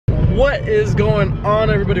What is going on,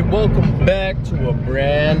 everybody? Welcome back to a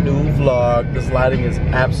brand new vlog. This lighting is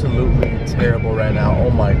absolutely terrible right now. Oh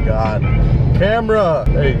my god. Camera!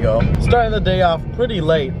 There you go. Starting the day off pretty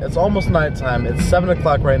late. It's almost nighttime. It's 7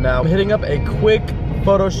 o'clock right now. I'm hitting up a quick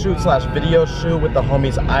photo shoot slash video shoot with the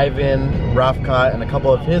homies Ivan, Rafkat, and a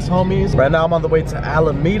couple of his homies. Right now I'm on the way to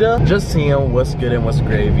Alameda, just seeing what's good and what's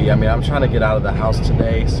gravy. I mean, I'm trying to get out of the house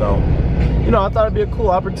today, so you know, I thought it'd be a cool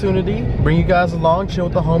opportunity. Bring you guys along, chill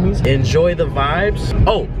with the homies, enjoy the vibes.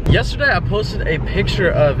 Oh, yesterday I posted a picture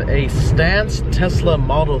of a Stance Tesla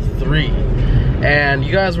Model 3. And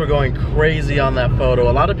you guys were going crazy on that photo.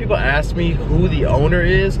 A lot of people asked me who the owner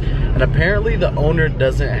is, and apparently the owner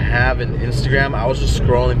doesn't have an Instagram. I was just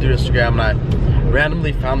scrolling through Instagram and I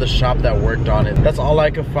randomly found the shop that worked on it. That's all I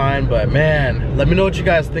could find, but man, let me know what you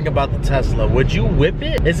guys think about the Tesla. Would you whip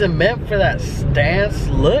it? Is it meant for that stance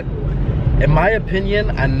look? In my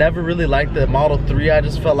opinion, I never really liked the Model 3. I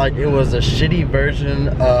just felt like it was a shitty version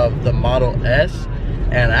of the Model S.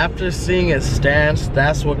 And after seeing its stance,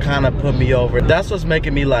 that's what kind of put me over. That's what's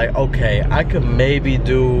making me like, okay, I could maybe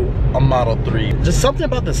do a Model 3. Just something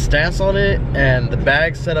about the stance on it and the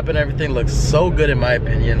bag setup and everything looks so good in my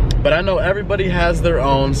opinion. But I know everybody has their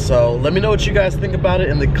own, so let me know what you guys think about it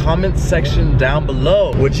in the comment section down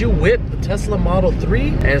below. Would you whip the Tesla Model 3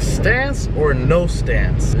 and stance or no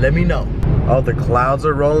stance? Let me know. Oh, the clouds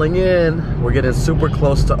are rolling in. We're getting super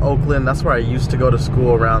close to Oakland. That's where I used to go to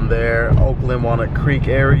school, around there. Oakland, Walnut Creek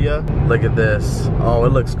area. Look at this. Oh, it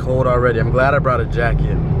looks cold already. I'm glad I brought a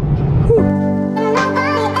jacket. Whew.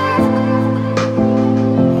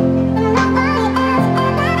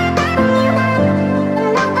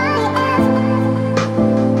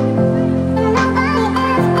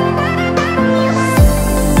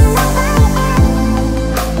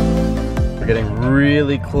 We're getting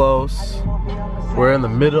really close. We're in the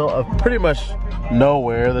middle of pretty much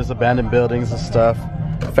nowhere. There's abandoned buildings and stuff,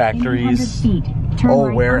 factories,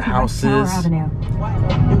 old warehouses.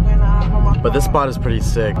 But this spot is pretty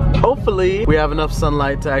sick. Hopefully we have enough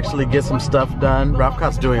sunlight to actually get some stuff done.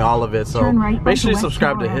 Rafkat's doing all of it, so make sure you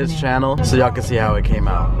subscribe to his channel so y'all can see how it came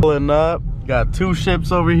out. Pulling up, got two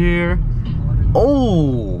ships over here.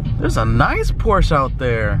 Oh, there's a nice Porsche out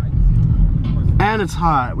there. And it's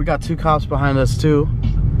hot. We got two cops behind us too.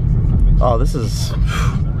 Oh, this is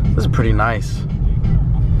pretty nice.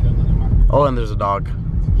 Oh, and there's a dog.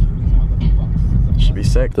 Should be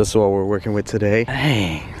sick. This is what we're working with today.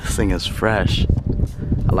 Dang, this thing is fresh.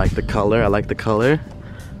 I like the color. I like the color.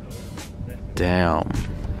 Damn.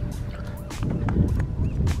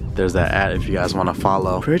 There's that ad if you guys want to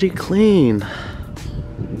follow. Pretty clean.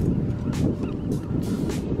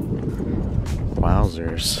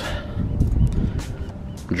 Wowzers.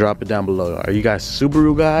 Drop it down below. Are you guys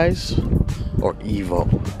Subaru guys or Evo?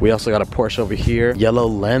 We also got a Porsche over here. Yellow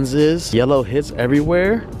lenses, yellow hits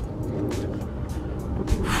everywhere.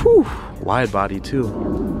 Whew, wide body too.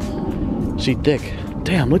 She thick.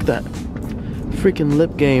 Damn, look at that. Freaking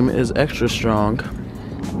lip game is extra strong.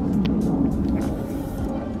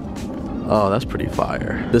 Oh, that's pretty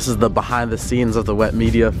fire. This is the behind the scenes of the wet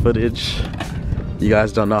media footage. You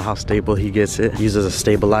guys don't know how stable he gets it. He uses a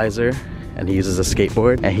stabilizer. And he uses a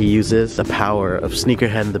skateboard, and he uses the power of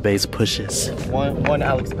Sneakerhead and the Bay's pushes. One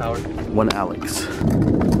Alex power. One Alex.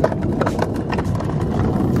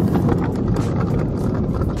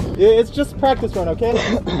 It's just practice run, okay?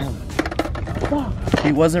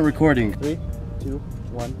 He wasn't recording. 3, 2,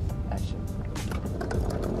 1, action.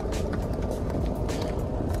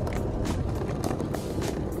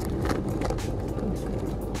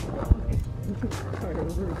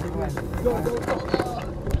 Go, go, go.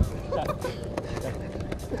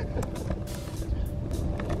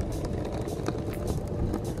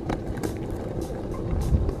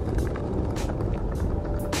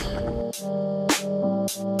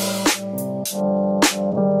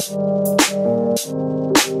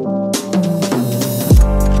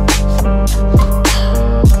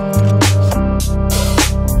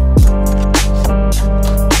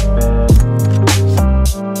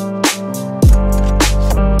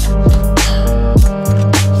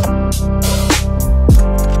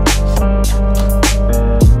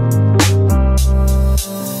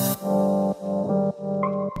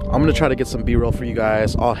 I'm gonna try to get some B-roll for you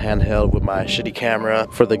guys, all handheld with my shitty camera.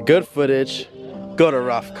 For the good footage, go to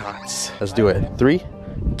Rafkat's. Let's do it. 3,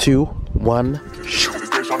 2, 1. I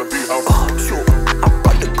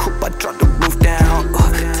brought the coupe, I dropped the roof down.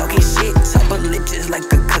 Talking shit, type of lit just like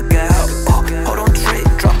a cookout. Hold on, trick,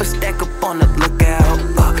 drop a stack up on the lookout.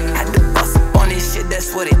 Had to bust up on this shit,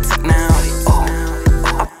 that's what it took now.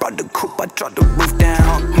 I brought the coupe, I dropped the roof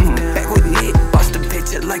down. Back with lit, bust the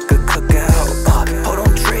picture like a cookout. Hold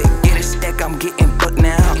on, trick, get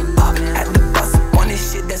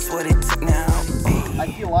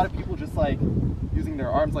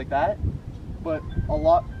that, but a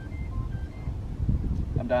lot.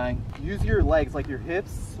 I'm dying. Use your legs, like your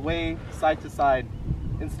hips, sway side to side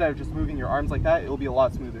instead of just moving your arms like that. It will be a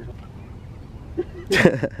lot smoother.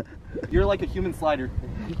 You're like a human slider.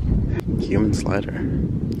 Human slider.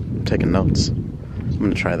 I'm taking notes. I'm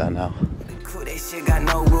gonna try that now. Cool, that shit got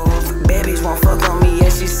no rules. Babies won't fuck on me, yeah,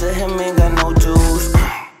 she said him ain't got no juice.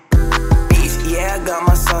 Beef, yeah, I got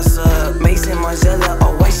my sauce up. Mason Margiela,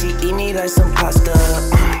 oh, why she eat me like some pasta?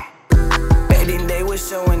 Back then they was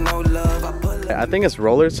showing no love. I think it's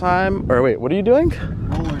roller time. Or wait, what are you doing?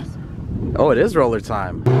 Rollers. Oh, it is roller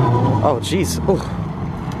time. Oh, jeez. Oh.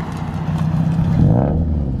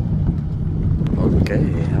 Okay,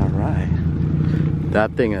 all right.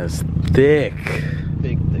 That thing is thick.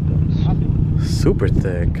 Big, thick ones. Super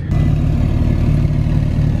thick.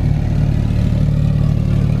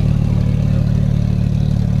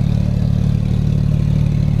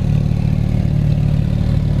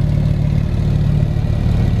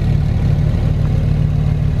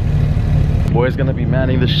 Boy's gonna be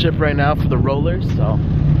manning the ship right now for the rollers, so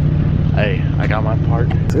hey, I got my part.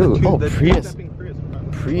 Dude, oh,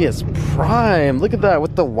 Prius Prime. Look at that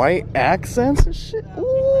with the white accents and shit.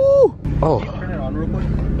 Ooh. Oh. Turn it on real quick.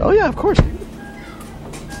 Oh yeah, of course.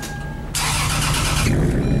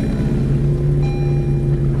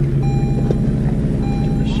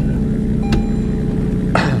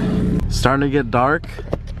 Starting to get dark.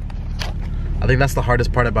 I think that's the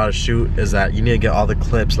hardest part about a shoot, is that you need to get all the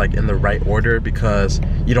clips like in the right order, because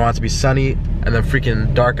you don't want it to be sunny and then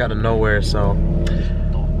freaking dark out of nowhere. So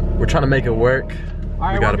we're trying to make it work.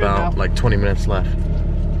 We got about like 20 minutes left.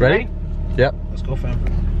 Ready? Yep. Let's go, fam.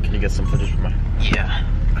 Can you get some footage from my? Yeah,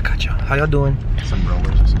 I got y'all. How y'all doing? Some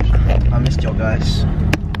rollers or some shit. I missed y'all guys.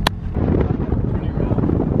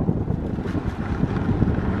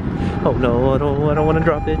 Oh no, I don't want to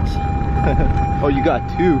drop it. Oh, you got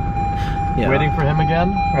two. Yeah. Waiting for him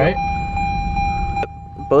again, right?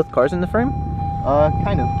 Both cars in the frame?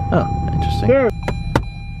 Kind of. Oh, interesting.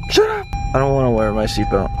 Shut up! I don't want to wear my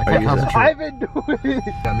seatbelt. I can't concentrate. I've been doing it.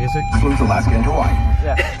 Got music? Flew to Alaska and Hawaii.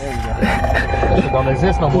 Yeah, there you go. Don't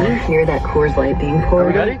exist no Do more. you hear that Coors Light being poured? Are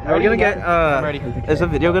we ready? Are we gonna get, I'm ready. is the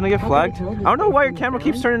video gonna get flagged? I don't know why your camera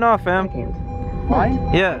keeps turning off, fam. Mine?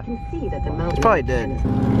 Yeah. I can see that the mountain It's probably dead.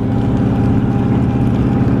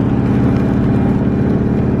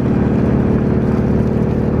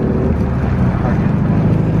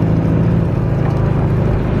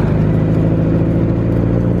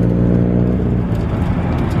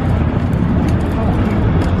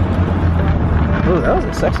 Ooh, that was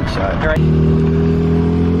a sexy shot. All right.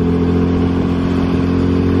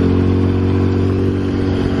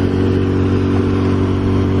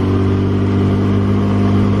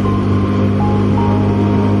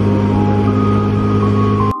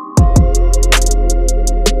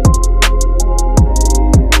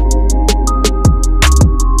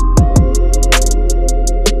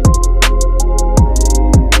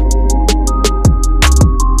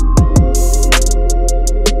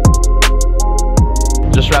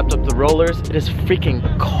 Wrapped up the rollers. It is freaking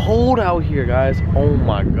cold out here, guys. Oh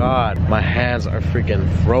my god, my hands are freaking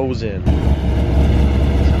frozen.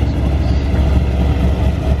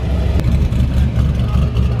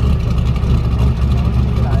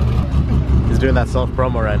 He's doing that self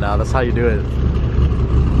promo right now. That's how you do it.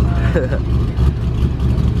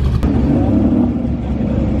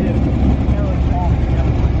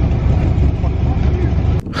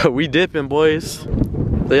 We dipping, boys.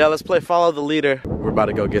 So yeah, let's play follow the leader. We're about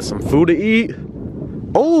to go get some food to eat.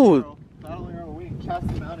 Oh! Battle arrow wing,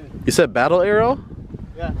 chassis mounted. You said battle arrow?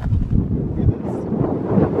 Yeah. Look at this.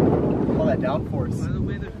 Call that downforce.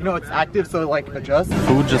 You know, it's active, so it like adjusts.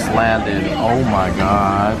 Food just landed. Oh my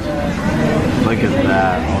god. Look at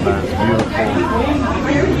that. Oh, that is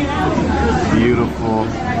beautiful. Beautiful.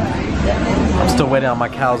 I'm still waiting on my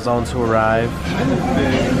calzone to arrive.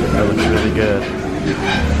 That looks really good.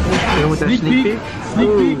 With that sneak peek? Sneak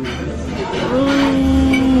peek.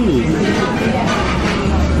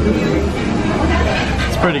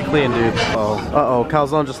 It's pretty clean, dude. Uh-oh. Uh-oh.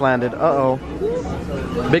 Calzone just landed. Uh-oh.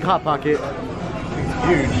 Big hot pocket.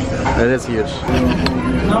 Huge. It is huge.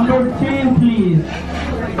 Number 10, please.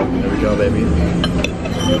 There we go, baby.